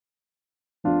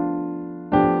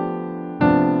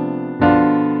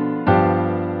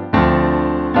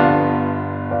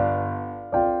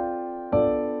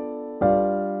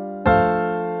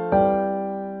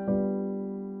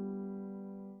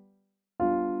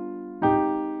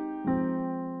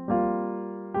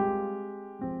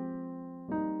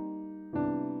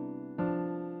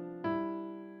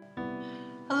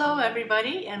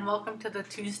everybody, and welcome to the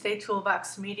Tuesday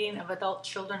Toolbox meeting of adult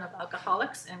children of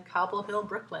alcoholics in Cobble Hill,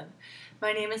 Brooklyn.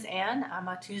 My name is Ann. I'm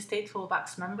a Tuesday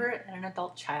Toolbox member and an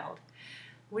adult child.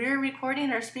 We're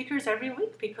recording our speakers every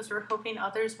week because we're hoping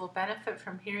others will benefit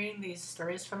from hearing these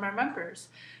stories from our members.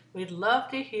 We'd love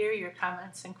to hear your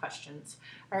comments and questions.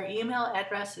 Our email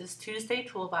address is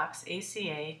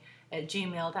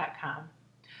tuesdaytoolboxaca@gmail.com.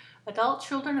 Adult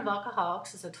Children of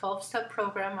Alcoholics is a 12-step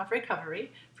program of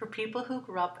recovery for people who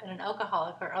grew up in an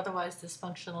alcoholic or otherwise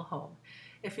dysfunctional home.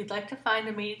 If you'd like to find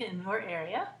a meeting in your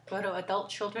area, go to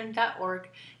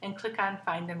adultchildren.org and click on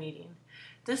Find a Meeting.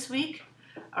 This week,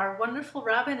 our wonderful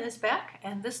Robin is back,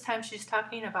 and this time she's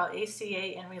talking about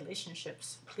ACA and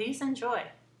relationships. Please enjoy.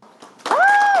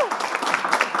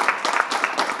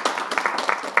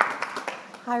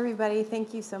 Hi, everybody.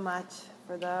 Thank you so much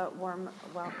for the warm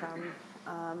welcome.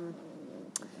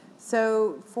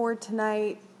 So for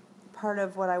tonight, part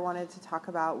of what I wanted to talk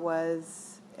about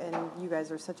was, and you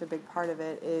guys are such a big part of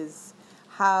it, is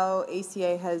how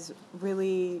ACA has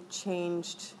really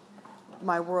changed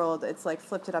my world. It's like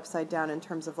flipped it upside down in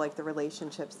terms of like the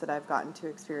relationships that I've gotten to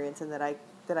experience and that I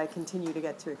continue to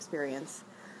get to experience.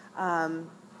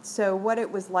 So what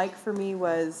it was like for me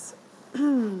was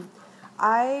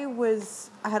I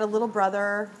had a little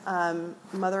brother,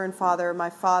 mother and father. My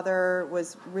father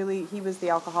he was the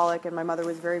alcoholic, and my mother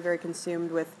was very, very consumed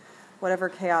with whatever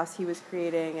chaos he was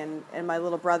creating, and my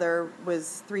little brother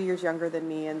was 3 years younger than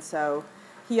me, and so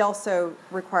he also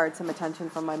required some attention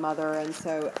from my mother, and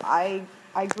so I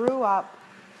grew up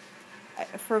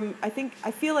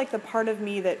I feel like the part of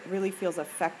me that really feels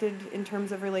affected in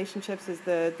terms of relationships is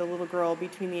the little girl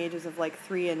between the ages of like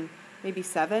 3 and maybe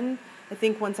 7. I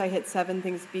think once I hit 7,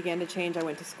 things began to change. I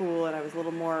went to school and I was a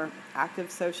little more active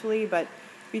socially, but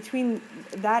between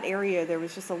that area, there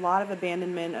was just a lot of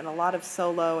abandonment and a lot of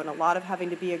solo and a lot of having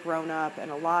to be a grown-up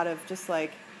and a lot of just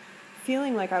like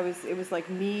feeling like it was like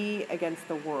me against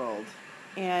the world.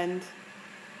 And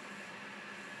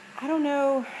I don't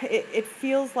know, it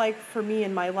feels like for me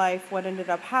in my life, what ended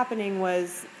up happening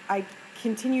was I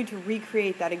continued to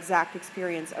recreate that exact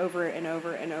experience over and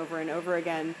over and over and over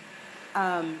again.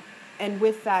 And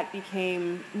with that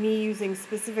became me using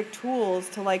specific tools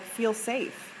to like feel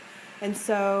safe. And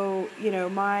so,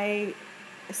 my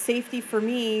safety for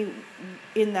me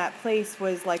in that place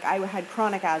was like I had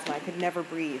chronic asthma. I could never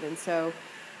breathe. And so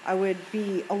I would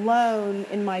be alone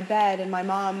in my bed, and my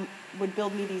mom would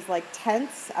build me these like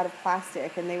tents out of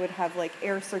plastic, and they would have like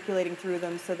air circulating through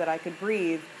them so that I could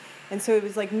breathe. And so it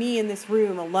was like me in this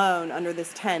room alone under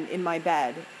this tent in my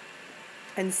bed.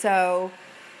 And so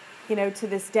to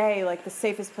this day, like the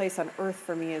safest place on earth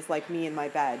for me is like me in my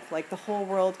bed. Like the whole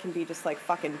world can be just like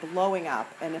fucking blowing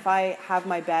up. And if I have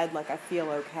my bed, like I feel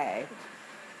okay.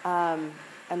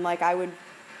 And like I'd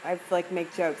like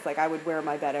make jokes, like I would wear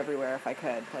my bed everywhere if I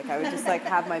could. Like I would just like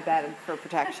have my bed for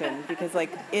protection because like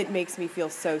it makes me feel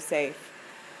so safe.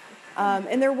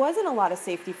 And there wasn't a lot of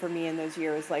safety for me in those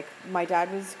years. Like my dad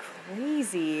was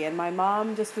crazy and my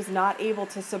mom just was not able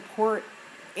to support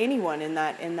anyone in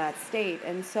that state.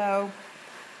 And so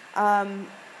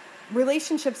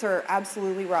relationships are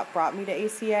absolutely what brought me to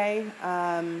ACA.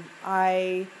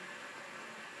 I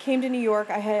came to New York.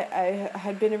 I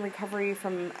had been in recovery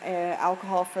from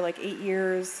alcohol for like 8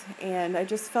 years, and I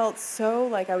just felt so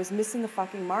like I was missing the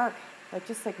fucking mark, like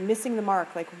just like missing the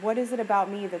mark. Like what is it about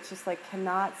me that's just like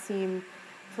cannot seem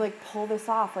to like pull this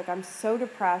off? Like I'm so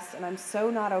depressed and I'm so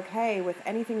not okay with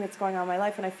anything that's going on in my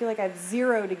life, and I feel like I have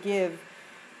zero to give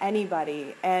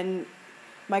anybody. And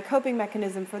my coping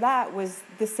mechanism for that was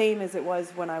the same as it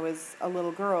was when I was a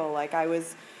little girl. Like I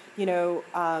was,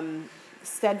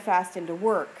 steadfast into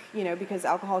work, because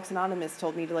Alcoholics Anonymous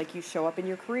told me to like, you show up in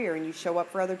your career and you show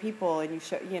up for other people and you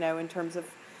show, in terms of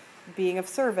being of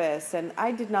service. And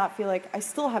I did not feel like, I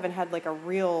still haven't had like a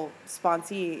real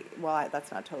sponsee, well,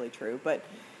 that's not totally true, but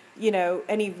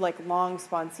any like long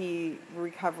sponsee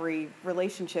recovery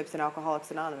relationships in Alcoholics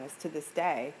Anonymous to this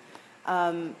day.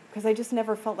 Because I just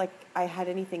never felt like I had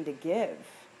anything to give.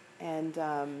 And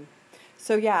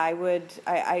so yeah,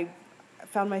 I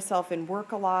found myself in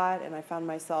work a lot, and I found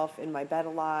myself in my bed a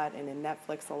lot, and in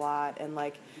Netflix a lot, and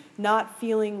like not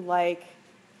feeling like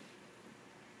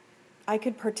I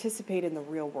could participate in the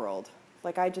real world.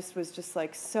 Like I just was just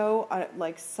like so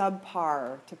like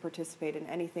subpar to participate in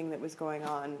anything that was going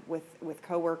on with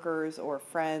coworkers or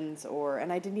friends,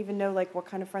 and I didn't even know like what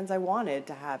kind of friends I wanted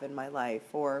to have in my life.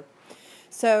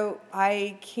 So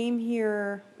I came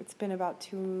here, it's been about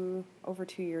over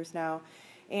 2 years now,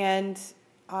 and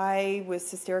I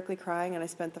was hysterically crying, and I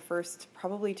spent the first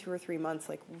probably 2 or 3 months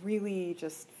like really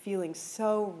just feeling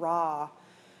so raw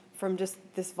from just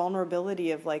this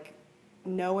vulnerability of like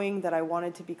knowing that I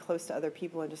wanted to be close to other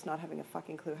people and just not having a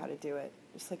fucking clue how to do it.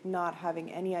 Just like not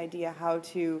having any idea how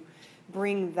to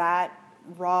bring that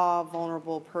raw,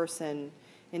 vulnerable person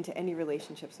into any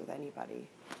relationships with anybody.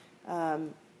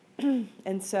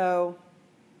 And so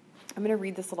I'm going to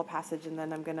read this little passage, and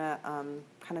then I'm going to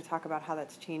kind of talk about how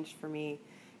that's changed for me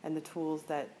and the tools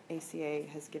that ACA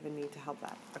has given me to help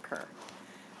that occur.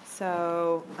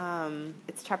 So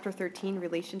it's chapter 13,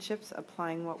 Relationships,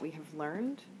 Applying What We Have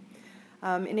Learned.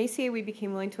 In ACA, we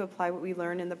became willing to apply what we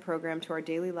learn in the program to our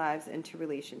daily lives and to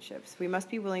relationships. We must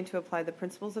be willing to apply the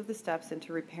principles of the steps and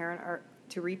to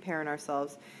reparent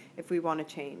ourselves if we want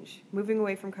to change. Moving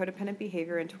away from codependent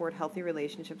behavior and toward healthy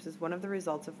relationships is one of the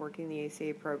results of working the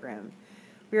ACA program.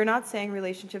 We are not saying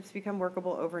relationships become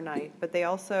workable overnight, but they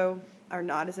also are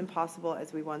not as impossible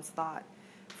as we once thought.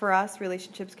 For us,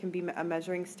 relationships can be a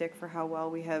measuring stick for how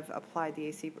well we have applied the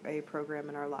ACA program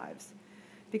in our lives.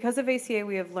 Because of ACA,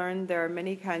 we have learned there are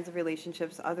many kinds of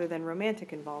relationships other than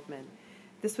romantic involvement.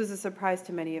 This was a surprise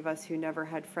to many of us who never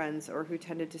had friends or who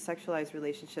tended to sexualize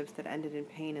relationships that ended in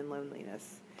pain and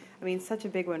loneliness. I mean, such a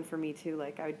big one for me too.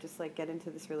 Like, I would just like get into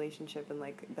this relationship and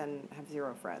like then have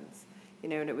zero friends, you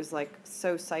know, and it was like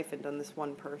so siphoned on this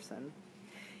one person.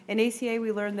 In ACA,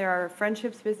 we learned there are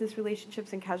friendships, business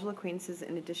relationships, and casual acquaintances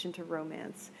in addition to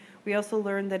romance. We also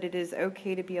learned that it is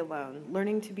okay to be alone.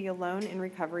 Learning to be alone in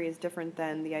recovery is different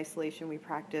than the isolation we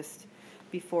practiced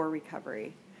before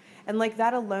recovery. And like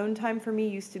that alone time for me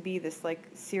used to be this like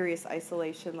serious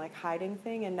isolation, like hiding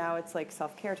thing, and now it's like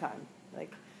self-care time.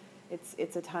 Like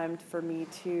it's a time for me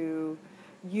to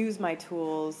use my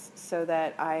tools so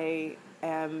that I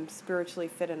am spiritually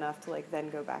fit enough to like then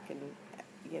go back and,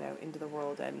 you know, into the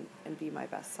world and be my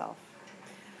best self.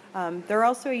 There are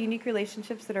also unique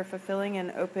relationships that are fulfilling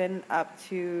and open up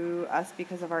to us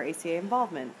because of our ACA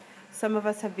involvement. Some of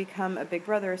us have become a big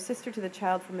brother or sister to the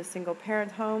child from a single parent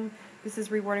home. This is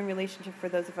a rewarding relationship for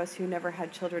those of us who never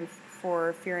had children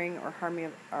for fear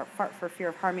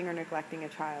of harming or neglecting a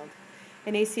child.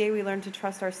 In ACA, we learn to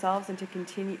trust ourselves and to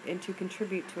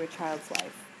contribute to a child's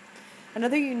life.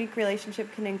 Another unique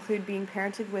relationship can include being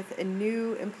parented with a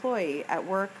new employee at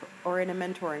work or in a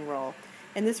mentoring role.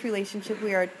 In this relationship,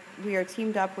 we are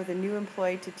teamed up with a new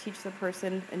employee to teach the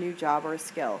person a new job or a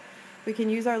skill. We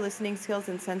can use our listening skills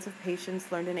and sense of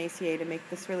patience learned in ACA to make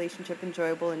this relationship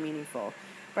enjoyable and meaningful.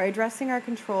 By addressing our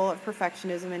control of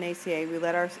perfectionism in ACA,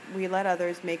 we let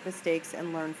others make mistakes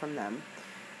and learn from them.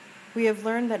 We have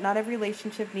learned that not every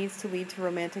relationship needs to lead to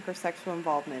romantic or sexual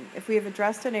involvement. If we have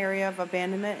addressed an area of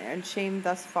abandonment and shame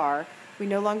thus far, we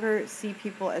no longer see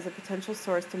people as a potential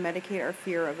source to medicate our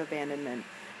fear of abandonment.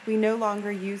 We no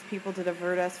longer use people to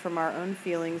divert us from our own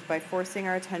feelings by forcing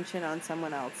our attention on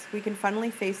someone else. We can finally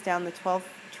face down the 12th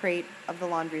trait of the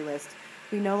laundry list.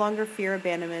 We no longer fear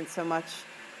abandonment so much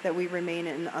that we remain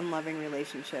in unloving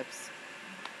relationships.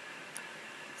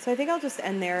 So I think I'll just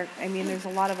end there. I mean, there's a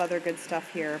lot of other good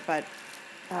stuff here, but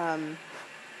so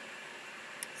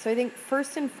I think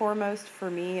first and foremost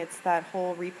for me, it's that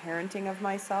whole reparenting of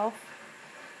myself,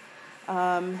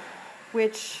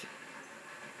 which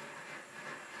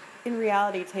in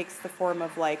reality takes the form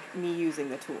of like me using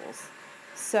the tools.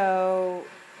 So,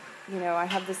 you know, I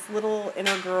have this little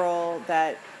inner girl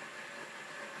that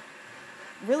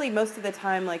really most of the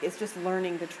time like is just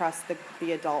learning to trust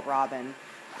the adult Robin,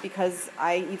 because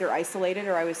I either isolated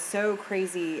or I was so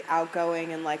crazy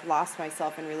outgoing and like lost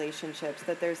myself in relationships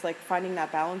that there's like finding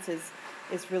that balance is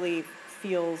really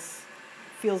feels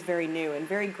very new and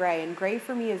very gray. And gray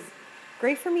for me is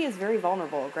very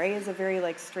vulnerable. Gray is a very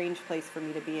like strange place for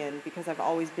me to be in because I've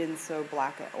always been so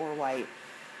black or white.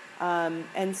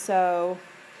 And so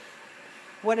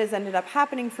what has ended up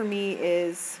happening for me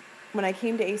is when I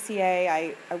came to ACA,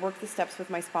 I worked the steps with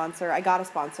my sponsor. I got a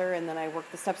sponsor, and then I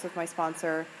worked the steps with my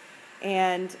sponsor.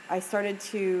 And I started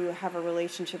to have a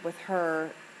relationship with her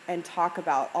and talk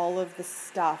about all of the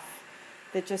stuff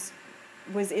that just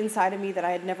was inside of me that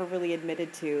I had never really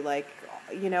admitted to. Like,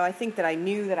 you know, I think that I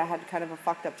knew that I had kind of a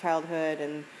fucked up childhood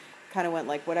and kind of went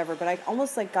like whatever, but I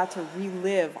almost like got to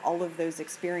relive all of those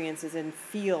experiences and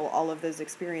feel all of those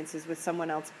experiences with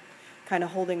someone else kind of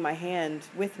holding my hand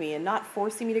with me and not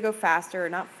forcing me to go faster or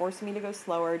not forcing me to go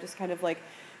slower, just kind of like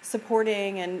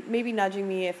supporting and maybe nudging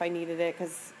me if I needed it,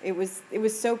 because it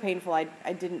was so painful.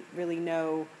 I didn't really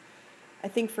know. I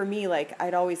think for me, like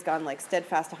I'd always gone like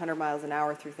steadfast 100 miles an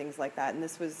hour through things like that, and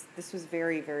this was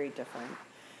very, very different.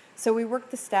 So we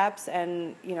worked the steps,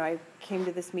 and you know, I came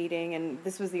to this meeting, and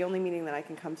this was the only meeting that I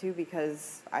can come to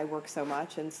because I work so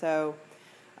much, and so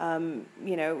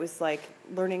you know, it was like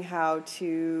learning how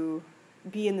to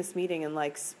be in this meeting and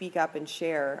like speak up and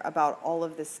share about all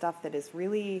of this stuff that is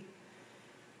really,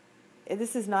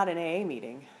 this is not an AA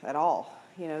meeting at all.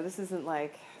 You know, this isn't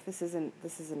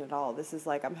at all. This is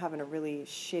like, I'm having a really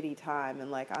shitty time, and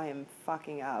like, I am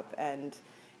fucking up, and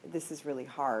this is really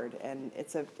hard, and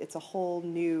it's a whole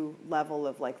new level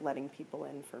of like letting people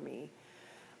in for me.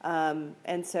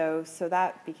 And so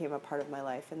that became a part of my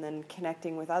life, and then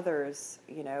connecting with others,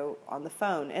 you know, on the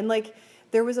phone. And like,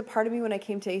 there was a part of me when I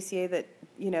came to ACA that,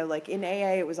 you know, like in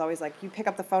AA, it was always like, you pick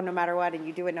up the phone no matter what, and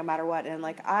you do it no matter what. And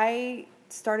like, I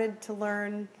started to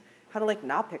learn how to like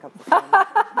not pick up the phone.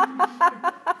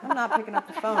 I'm not picking up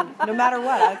the phone no matter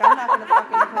what. Like,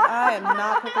 I am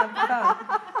not picking up the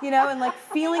phone. You know, and like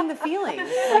feeling the feelings,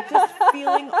 like just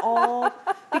feeling all,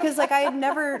 because like I had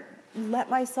never let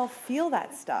myself feel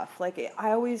that stuff. Like,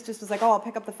 I always just was like, oh, I'll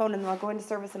pick up the phone and then I'll go into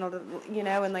service and I'll, you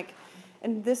know, and like,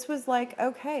 and this was like,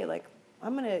 okay, like,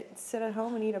 I'm going to sit at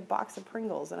home and eat a box of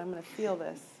Pringles and I'm going to feel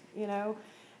this, you know,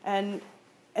 and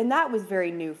that was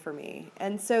very new for me.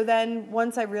 And so then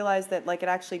once I realized that like it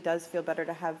actually does feel better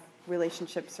to have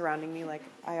relationships surrounding me, like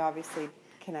I obviously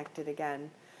connected again.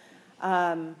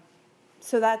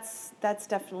 So that's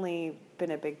definitely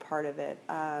been a big part of it.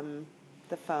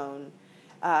 The phone.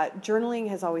 Journaling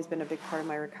has always been a big part of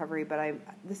my recovery, but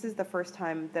this is the first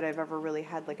time that I've ever really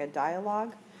had like a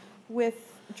dialogue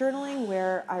with journaling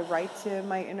where I write to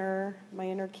my inner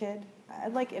kid. I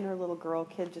like inner little girl.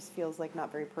 Kid just feels like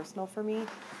not very personal for me.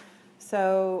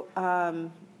 So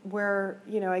where,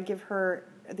 you know, I give her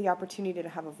the opportunity to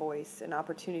have a voice, an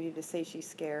opportunity to say she's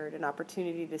scared, an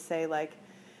opportunity to say like,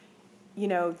 you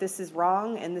know, this is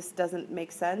wrong and this doesn't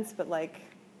make sense, but like,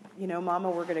 you know, Mama,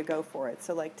 we're going to go for it.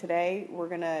 So like today we're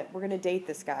going to date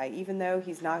this guy, even though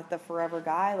he's not the forever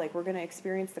guy. Like, we're going to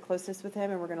experience the closeness with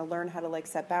him, and we're going to learn how to like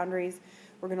set boundaries.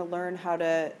 We're going to learn how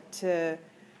to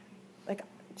like,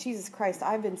 Jesus Christ,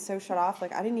 I've been so shut off.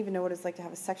 Like, I didn't even know what it's like to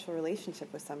have a sexual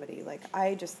relationship with somebody. Like,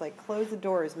 I just like close the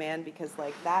doors, man, because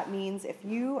like that means if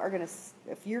you're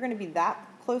going to be that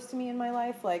close to me in my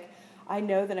life, like, I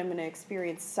know that I'm going to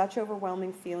experience such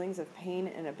overwhelming feelings of pain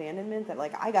and abandonment that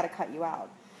like I got to cut you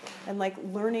out. And like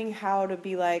learning how to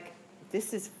be like,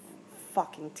 this is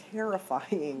fucking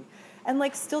terrifying, and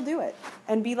like still do it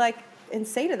and be like, and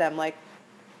say to them like,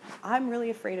 I'm really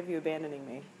afraid of you abandoning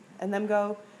me, and them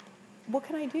go, what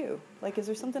can I do? Like, is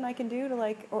there something I can do to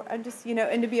like, or I'm just, you know,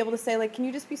 and to be able to say like, can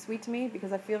you just be sweet to me,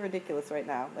 because I feel ridiculous right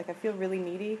now. Like, I feel really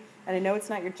needy, and I know it's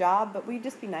not your job, but will you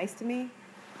just be nice to me?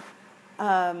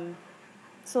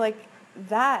 So like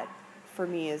that for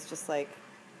me is just like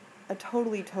a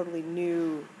totally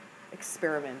new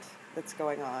experiment that's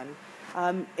going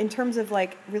on. In terms of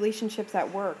like relationships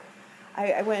at work,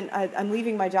 I'm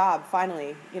leaving my job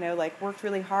finally, you know, like worked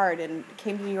really hard and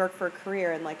came to New York for a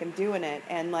career, and like I'm doing it,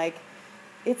 and like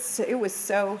it was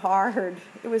so hard.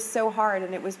 It was so hard,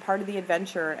 and it was part of the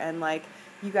adventure, and like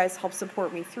you guys helped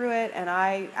support me through it, and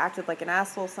I acted like an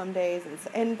asshole some days,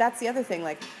 and that's the other thing,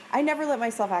 like I never let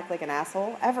myself act like an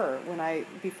asshole ever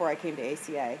before I came to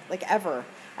ACA, like ever.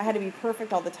 I had to be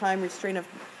perfect all the time, restraint of,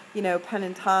 you know, pen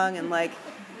and tongue, and like,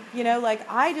 you know, like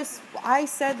I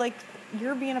said like,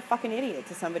 you're being a fucking idiot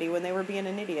to somebody when they were being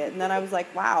an idiot, and then I was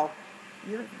like, wow,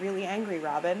 you're really angry,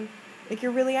 Robin, like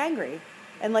you're really angry.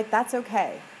 And like, that's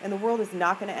okay. And the world is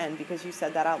not going to end because you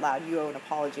said that out loud. You owe an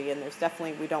apology, and there's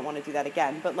definitely, we don't want to do that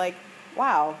again. But like,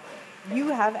 wow, you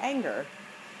have anger.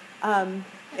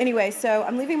 Anyway, so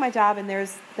I'm leaving my job, and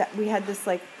we had this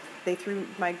like,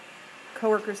 my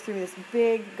coworkers threw this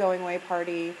big going away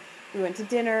party. We went to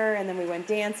dinner, and then we went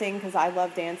dancing because I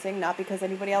love dancing, not because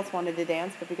anybody else wanted to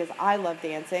dance, but because I love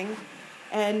dancing.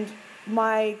 And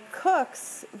my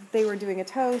cooks, they were doing a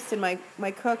toast, and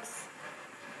my cooks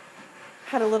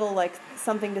had a little like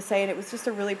something to say, and it was just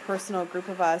a really personal group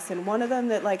of us. And one of them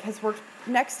that like has worked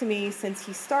next to me since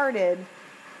he started,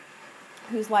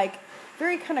 who's like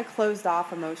very kind of closed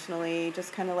off emotionally,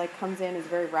 just kind of like comes in, is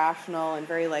very rational and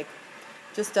very like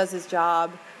just does his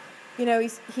job. You know,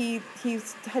 he's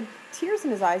had tears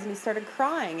in his eyes, and he started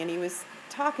crying, and he was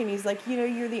talking. He's like, you know,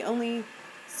 you're the only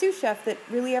sous chef that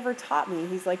really ever taught me.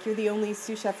 He's like, you're the only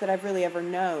sous chef that I've really ever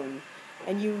known.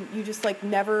 And you just like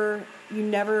never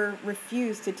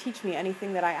refused to teach me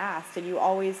anything that I asked, and you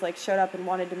always like showed up and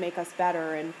wanted to make us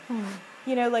better. And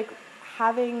you know, like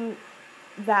having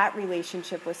that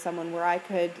relationship with someone where I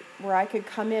could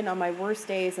come in on my worst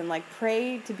days and like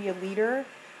pray to be a leader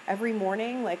every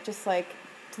morning, like just like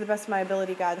to the best of my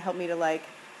ability, God help me to like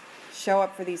show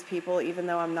up for these people even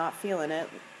though I'm not feeling it.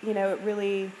 You know, it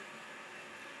really,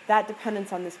 that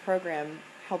dependence on this program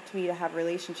helped me to have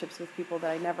relationships with people that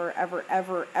I never,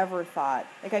 ever thought.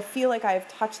 Like, I feel like I've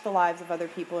touched the lives of other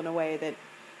people in a way that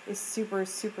is super,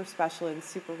 super special and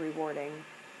super rewarding.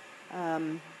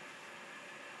 And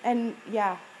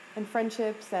yeah,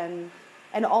 friendships, and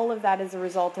all of that is a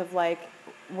result of like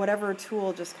whatever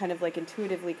tool just kind of like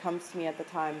intuitively comes to me at the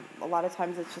time. A lot of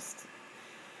times it's just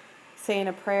saying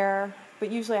a prayer,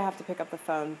 but usually I have to pick up the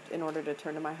phone in order to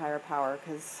turn to my higher power,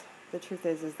 because the truth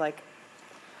is like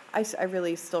I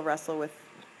really still wrestle with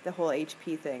the whole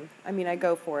HP thing. I mean, I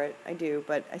go for it, I do,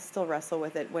 but I still wrestle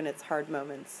with it when it's hard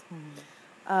moments.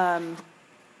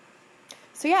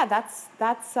 So yeah,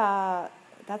 that's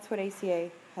what ACA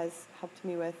has helped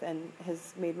me with and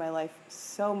has made my life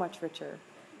so much richer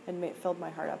and filled my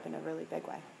heart up in a really big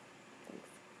way.